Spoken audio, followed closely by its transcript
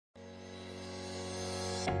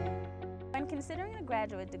When considering a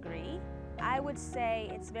graduate degree, I would say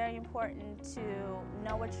it's very important to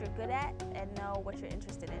know what you're good at and know what you're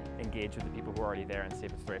interested in. Engage with the people who are already there and see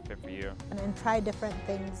if it's the right fit for you. And try different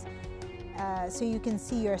things so you can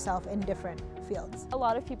see yourself in different fields. A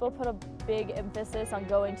lot of people put a big emphasis on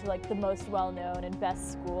going to like the most well-known and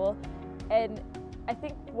best school, and I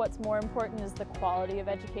think what's more important is the quality of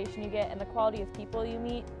education you get and the quality of people you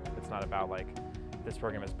meet. It's not about like this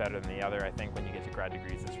program is better than the other. I think when you get to grad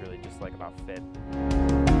degrees, it's really just like about fit.